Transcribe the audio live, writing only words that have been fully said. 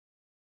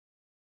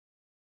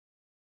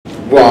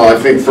Well, I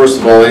think first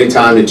of all,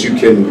 anytime that you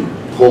can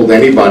hold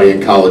anybody in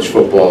college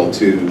football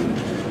to,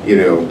 you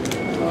know,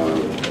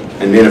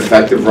 an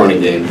ineffective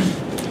running game,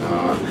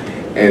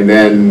 and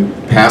then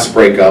pass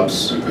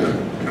breakups.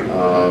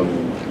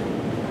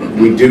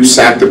 We do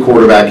sack the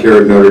quarterback here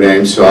at Notre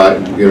Dame, so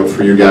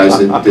for you guys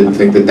that didn't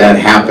think that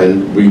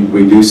happened,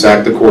 we do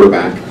sack the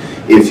quarterback.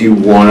 If you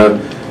want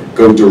to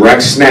go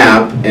direct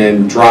snap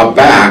and drop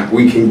back,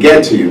 we can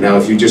get to you. Now,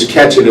 if you just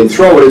catch it and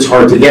throw it, it's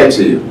hard to get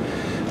to you.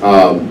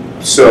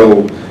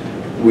 So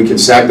we can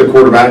sack the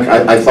quarterback.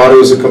 I thought it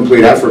was a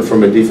complete effort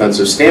from a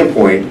defensive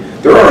standpoint.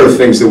 There are other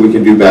things that we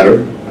can do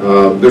better.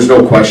 There's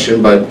no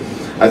question, but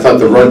I thought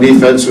the run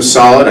defense was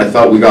solid. I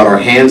thought we got our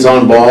hands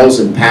on balls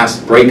and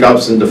passed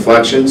breakups and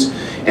deflections,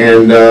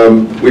 and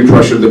we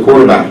pressured the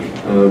quarterback.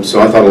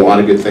 So I thought a lot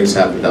of good things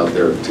happened out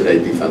there today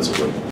defensively.